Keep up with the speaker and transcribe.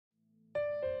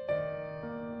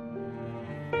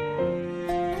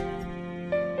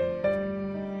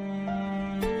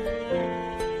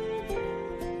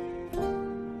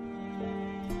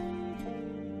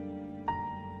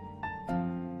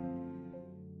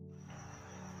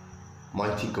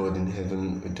Mighty God in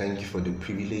heaven, we thank you for the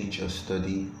privilege of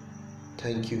study.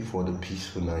 Thank you for the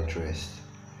peaceful night rest.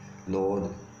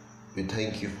 Lord, we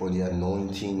thank you for the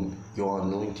anointing, your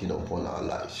anointing upon our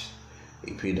lives.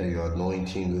 We pray that your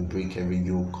anointing will break every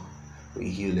yoke, will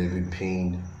heal every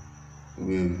pain,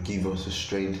 will give us the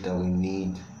strength that we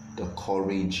need, the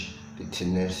courage, the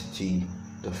tenacity,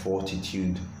 the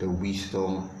fortitude, the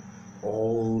wisdom.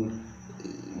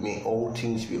 May all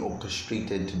things be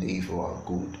orchestrated today for our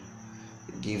good.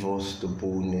 Give us the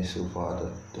boldness, O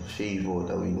Father, the favor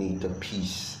that we need, the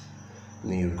peace.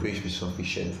 May your grace be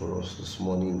sufficient for us this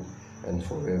morning and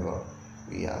forever.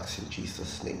 We ask in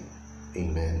Jesus' name.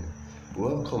 Amen.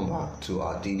 Welcome back to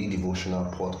our daily devotional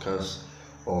podcast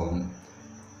on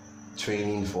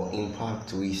training for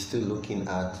impact. We're still looking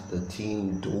at the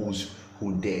theme, those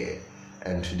who dare.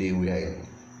 And today we are in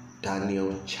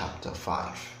Daniel chapter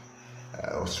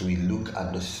 5. So we look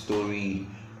at the story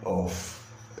of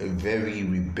a very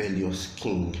rebellious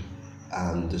king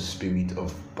and the spirit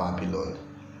of Babylon.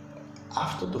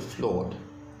 After the flood,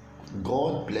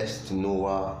 God blessed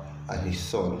Noah and his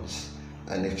sons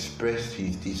and expressed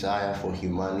his desire for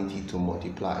humanity to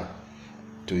multiply,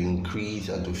 to increase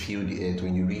and to fill the earth.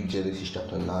 When you read Genesis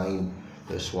chapter 9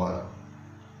 verse 1,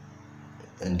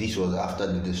 and this was after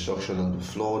the destruction of the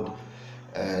flood,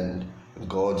 and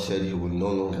God said he would no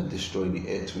longer destroy the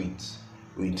earth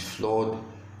with flood.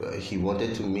 He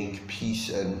wanted to make peace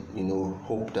and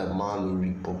hope that man will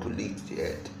repopulate the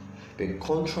earth. But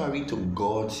contrary to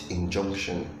God's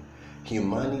injunction,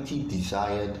 humanity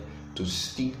desired to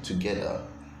stick together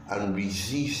and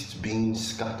resist being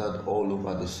scattered all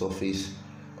over the surface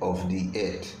of the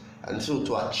earth. And so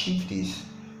to achieve this,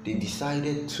 they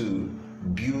decided to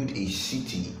build a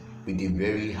city with a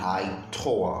very high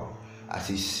tower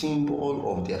as a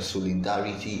symbol of their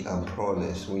solidarity and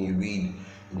prowess. When you read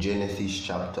Genesis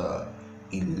chapter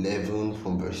 11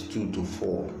 from verse 2 to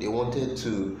 4, they wanted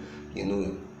to,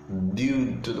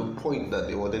 build to the point that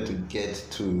they wanted to get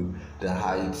to the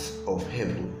heights of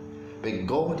heaven. But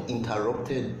God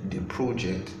interrupted the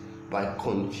project by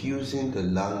confusing the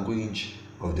language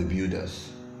of the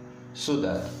builders so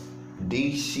that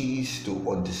they ceased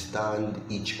to understand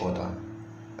each other.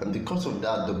 And because of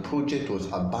that, the project was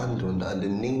abandoned, and the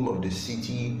name of the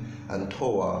city and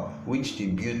tower which they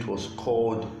built was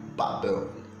called Babel.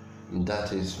 And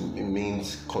that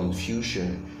means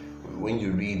confusion. When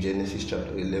you read Genesis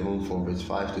chapter 11 from verse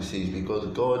 5 to 6,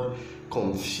 because God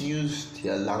confused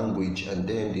their language and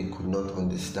then they could not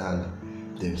understand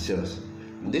themselves.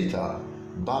 Later,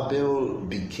 Babel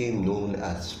became known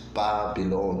as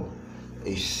Babylon,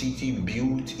 a city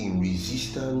built in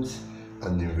resistance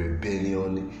and in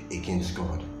rebellion against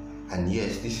God. And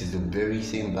yes, this is the very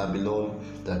same Babylon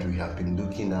that we have been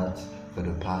looking at for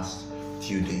the past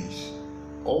few days.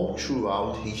 All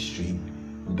throughout history,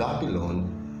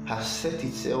 Babylon has set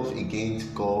itself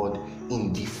against God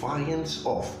in defiance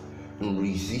of and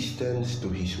resistance to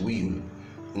his will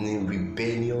and in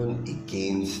rebellion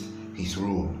against his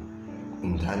rule.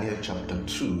 In Daniel chapter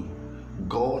 2,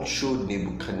 God showed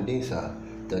Nebuchadnezzar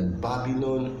that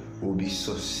Babylon will be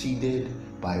succeeded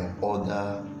by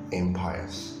other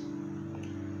empires.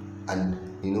 And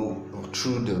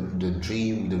through the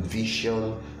dream, the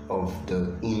vision of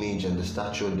the image and the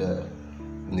statue that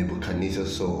Nebuchadnezzar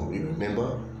saw, you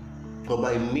remember? But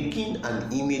by making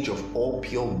an image of all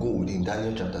pure gold in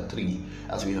Daniel chapter 3,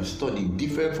 as we have studied,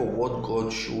 different from what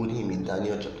God showed him in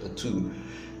Daniel chapter 2,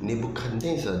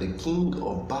 Nebuchadnezzar, the king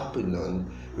of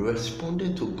Babylon,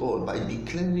 responded to God by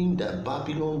declaring that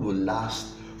Babylon will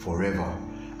last forever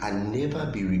and never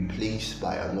be replaced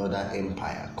by another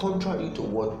empire, contrary to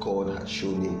what God had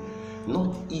shown him.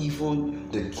 Not even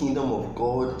the kingdom of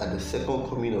God at the second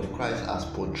coming of Christ as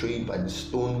portrayed by the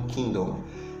stone kingdom,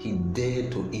 he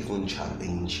dared to even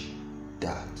challenge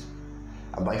that.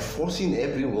 And by forcing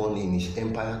everyone in his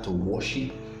empire to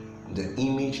worship the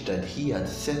image that he had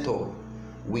set up,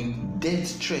 with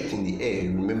death threat in the air.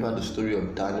 Remember the story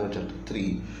of Daniel chapter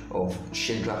 3 of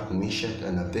Shadrach, Meshach,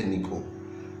 and Abednego.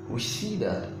 We see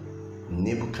that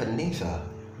Nebuchadnezzar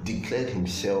declared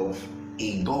himself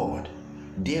a god,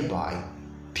 thereby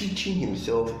pitching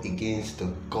himself against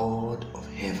the God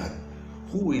of heaven,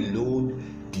 who alone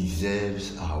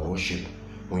deserves our worship.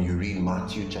 When you read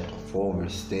Matthew chapter 4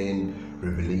 verse 10,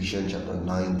 Revelation chapter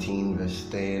 19 verse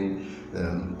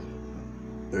 10,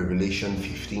 Revelation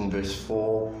 15 verse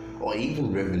 4, or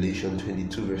even Revelation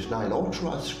 22 verse 9, all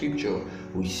throughout scripture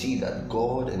we see that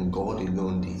God and God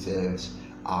alone deserves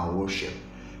our worship.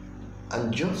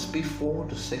 And just before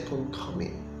the second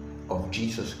coming of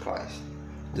Jesus Christ,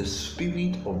 the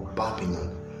spirit of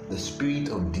Babylon, the spirit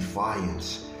of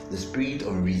defiance, the spirit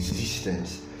of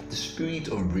resistance, the spirit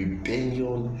of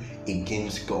rebellion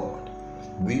against God,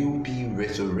 will be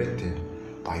resurrected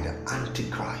by the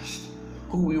Antichrist,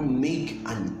 who will make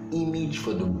an image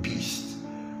for the beast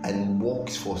and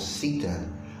works for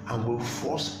Satan, and will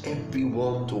force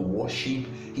everyone to worship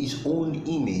his own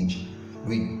image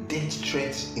with death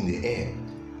threats in the air.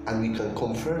 And we can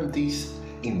confirm this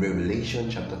in Revelation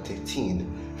chapter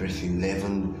 13, verse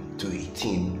 11 to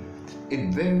 18. A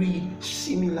very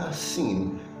similar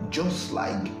scene, just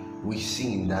like we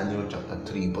see in Daniel chapter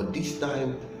 3, but this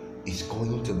time it's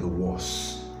going to be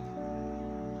worse.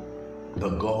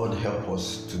 But God help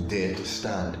us to dare to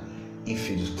stand if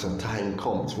the time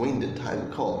comes. When the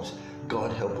time comes,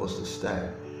 God help us to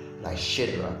stand like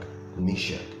Shadrach,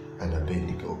 Meshach, and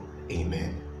Abednego.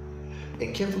 Amen.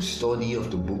 A careful study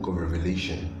of the book of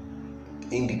Revelation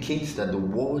indicates that the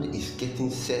world is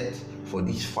getting set for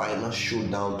this final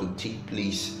showdown to take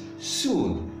place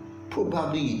soon,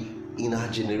 probably in our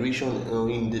generation or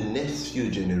in the next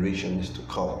few generations to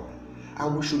come.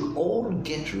 And we should all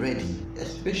get ready,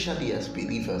 especially as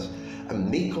believers, and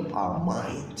make up our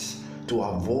minds to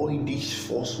avoid this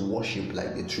false worship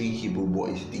like the 3 Hebrew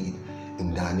boys did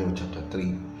in Daniel chapter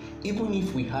 3. Even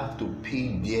if we have to pay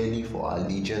dearly for our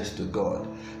allegiance to God,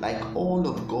 like all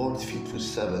of God's faithful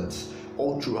servants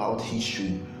all throughout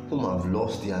history, whom have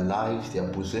lost their lives, their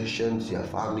possessions, their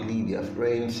family, their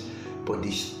friends, but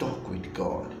they stuck with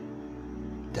God.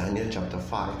 Daniel chapter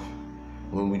 5.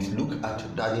 When we look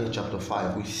at Daniel chapter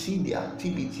 5, we see the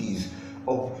activities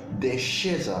of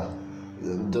Belshazzar,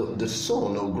 the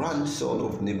son or grandson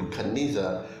of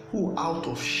Nebuchadnezzar, who out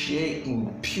of sheer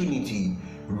impunity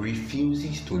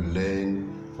refuses to learn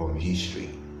from history.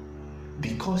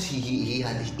 Because he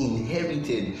had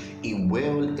inherited a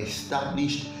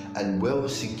well-established and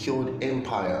well-secured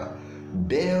empire,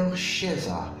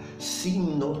 Belshazzar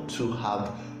seemed not to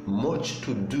have much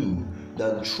to do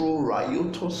than throw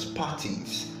riotous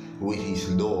parties with his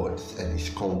lords and his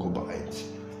concubines,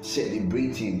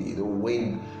 celebrating,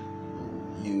 when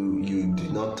you do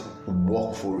not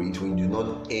work for it, when you do not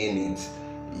earn it.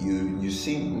 You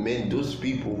see, those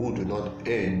people who do not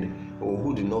earn or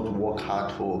who do not work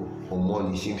hard for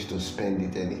money seems to spend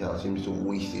it anyhow, seems to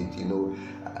waste it,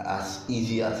 as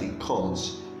easy as it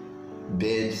comes.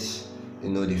 Birds,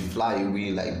 they fly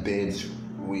away like birds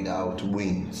without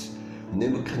wings.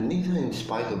 Nebuchadnezzar, in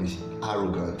spite of his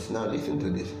arrogance, now listen to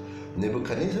this,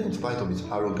 Nebuchadnezzar, in spite of his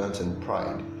arrogance and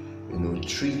pride,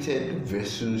 treated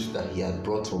vessels that he had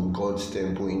brought from God's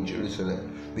temple in Jerusalem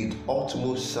with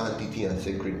utmost sanctity and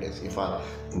sacredness. In fact,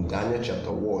 in Daniel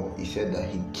chapter 1, he said that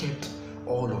he kept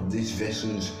all of these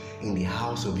vessels in the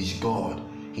house of his God.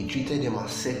 He treated them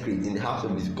as sacred in the house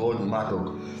of his god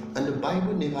Marduk. And the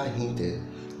Bible never hinted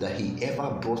that he ever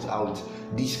brought out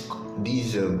these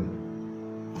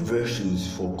vessels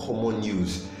for common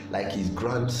use like his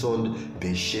grandson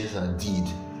Belshazzar did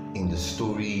in the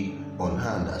story on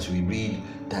hand as we read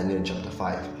Daniel chapter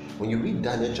 5. When you read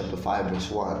Daniel chapter 5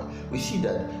 verse 1, we see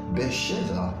that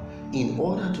Belshazzar, in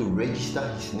order to register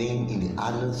his name in the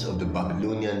annals of the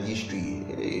Babylonian history,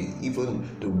 even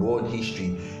the world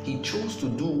history, he chose to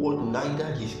do what neither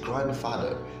his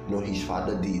grandfather nor his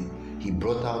father did. He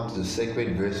brought out the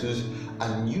sacred vessels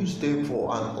and used them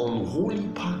for an unholy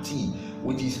party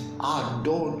with his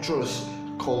adulterous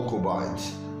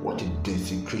concubines. What a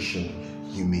desecration,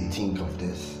 you may think of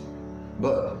this.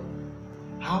 But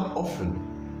how often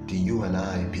do you and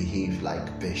I behave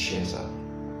like Belshazzar,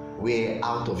 where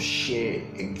out of sheer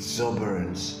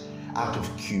exuberance, out of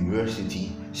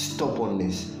curiosity,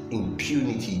 stubbornness,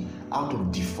 impunity, out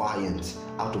of defiance,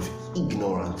 out of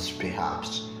ignorance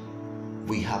perhaps,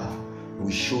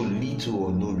 we show little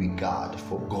or no regard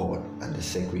for God and the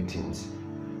sacred things.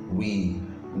 We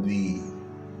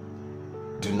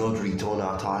do not return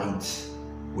our tithes,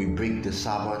 we break the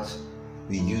Sabbath,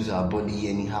 we use our body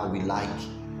anyhow we like,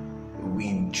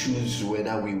 we choose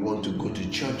whether we want to go to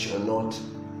church or not,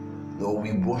 or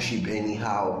we worship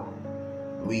anyhow,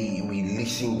 we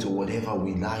listen to whatever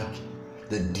we like.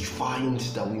 The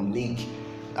defiance that we make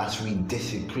as we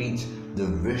desecrate the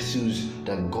vessels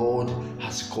that God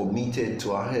has committed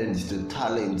to our hands, the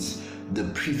talents, the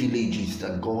privileges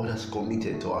that God has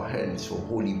committed to our hands for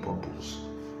holy purpose.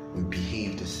 We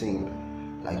behave the same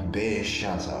like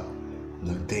Belshazzar,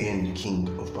 the then king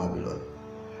of Babylon.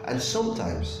 And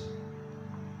sometimes,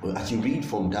 as you read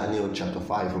from Daniel chapter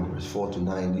 5 from verse 4 to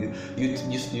 9, you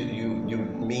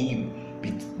may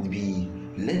be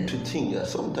led to think that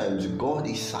sometimes God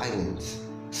is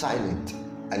silent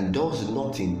and does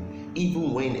nothing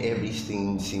even when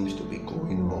everything seems to be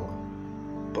going wrong.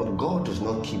 But God does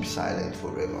not keep silent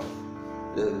forever.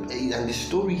 And the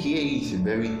story here is a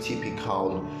very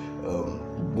typical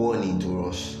warning to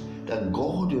us that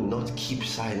God will not keep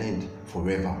silent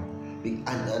forever.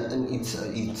 And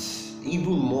it's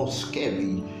even more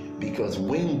scary, because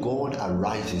when God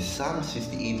arises, Psalm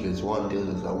 68 verse 1 tells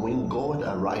us that when God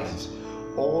arises,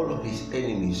 all of his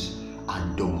enemies are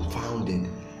dumbfounded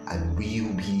and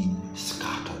will be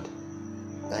scattered.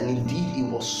 And indeed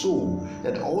it was so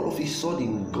that all of a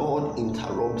sudden God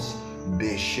interrupts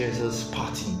Belshazzar's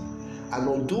party. And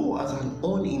although as an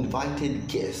uninvited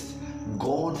guest,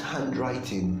 God's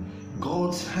handwriting,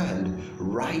 God's hand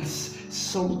writes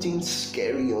something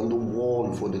scary on the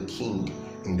wall for the king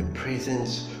in the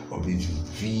presence of his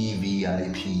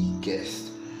VVIP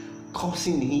guest,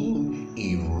 causing him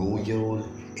a royal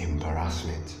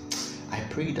embarrassment. I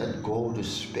pray that God will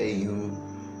spare you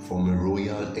from a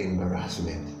royal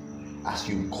embarrassment as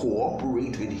you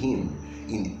cooperate with him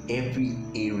in every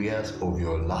areas of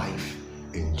your life,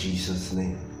 in Jesus'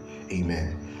 name.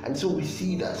 Amen. And so we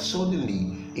see that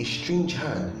suddenly a strange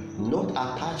hand, not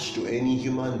attached to any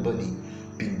human body,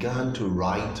 began to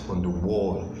write on the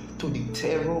wall, to the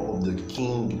terror of the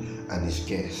king and his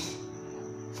guests.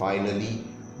 Finally,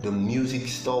 the music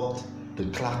stopped, the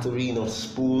clattering of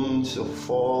spoons, of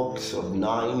forks, of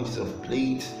knives, of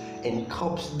plates and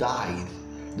cups died.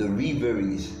 The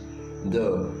reveries,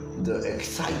 the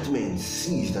excitement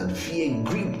ceased, and fear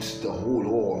gripped the whole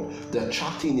hall. The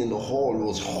chatting in the hall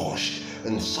was hushed,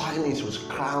 and silence was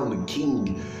crowned the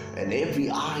king, and every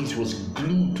eye was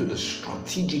glued to the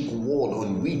strategic wall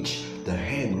on which the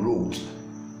hand wrote,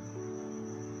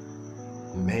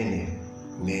 Mene,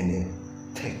 Mene,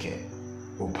 Tekel,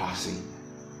 Upharsin.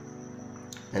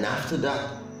 And after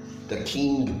that, the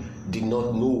king did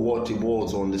not know what it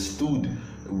was, or understood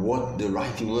what the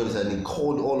writing was, and he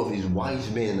called all of his wise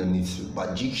men and his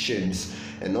magicians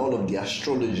and all of the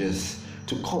astrologers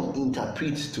to come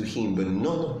interpret to him, but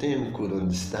none of them could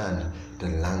understand the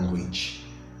language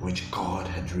which God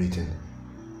had written.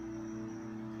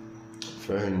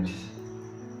 Friends,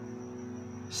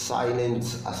 silent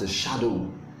as a shadow,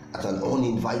 as an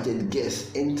uninvited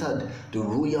guest entered the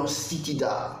royal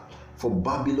citadel for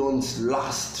Babylon's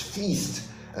last feast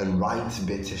and writes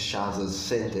Belshazzar's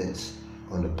sentence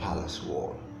on the palace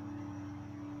wall.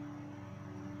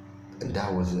 And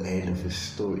that was the end of his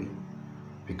story,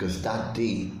 because that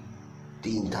day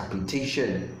the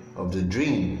interpretation of the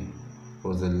dream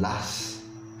was the last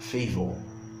favor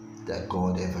that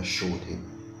God ever showed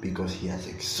him, because he has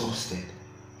exhausted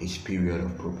his period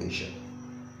of probation.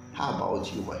 How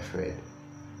about you, my friend?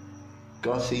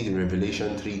 God says in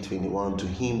Revelation 3:21, to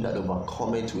him that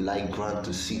overcometh will I grant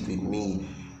to sit with me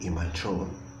in my throne.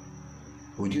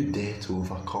 Would you dare to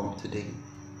overcome today?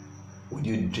 Would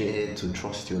you dare to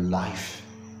trust your life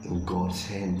in God's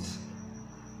hands?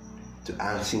 To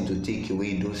ask him to take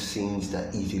away those sins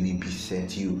that easily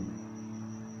beset you?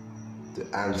 To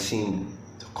ask him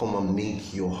to come and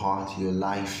make your heart, your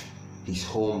life, his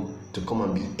home, to come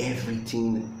and be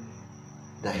everything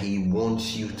that he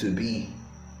wants you to be?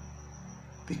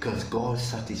 Because God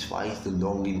satisfies the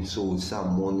longing soul.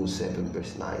 Psalm 107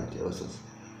 verse 9 tells us.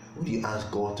 Would you ask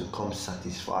God to come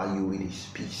satisfy you with his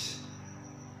peace?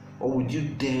 Or would you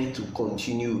dare to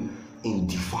continue in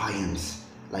defiance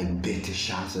like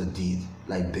Belshazzar did?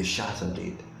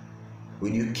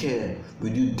 Would you care?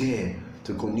 Would you dare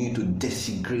to continue to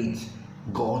desecrate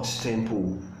God's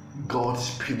temple, God's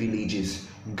privileges,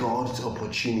 God's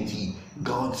opportunity,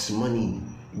 God's money,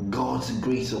 God's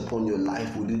grace upon your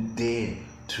life? Would you dare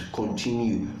to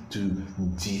continue to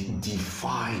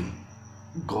defy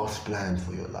God's plan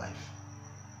for your life?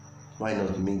 Why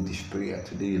not make this prayer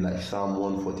today like Psalm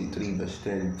 143 verse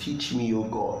 10? Teach me, O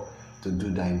God, to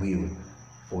do thy will,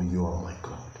 for you are my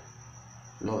God.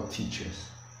 Lord, teach us.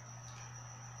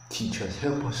 Teach us.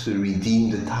 Help us to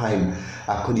redeem the time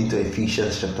according to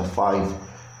Ephesians chapter 5,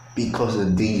 because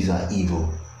the days are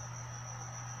evil.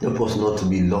 Help us not to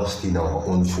be lost in our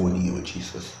own folly, O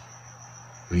Jesus.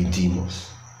 Redeem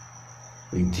us.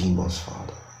 Redeem us,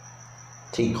 Father.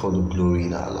 Take all the glory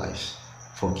in our lives.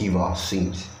 Forgive our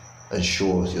sins and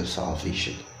show us your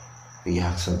salvation. We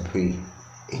ask and pray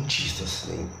in Jesus'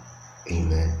 name.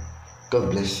 Amen.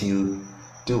 God bless you.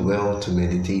 Do well to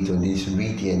meditate on this.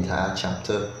 Read the entire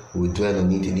chapter. We'll dwell on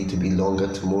it a little bit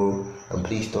longer tomorrow. And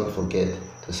please don't forget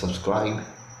to subscribe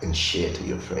and share to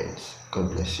your friends.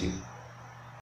 God bless you.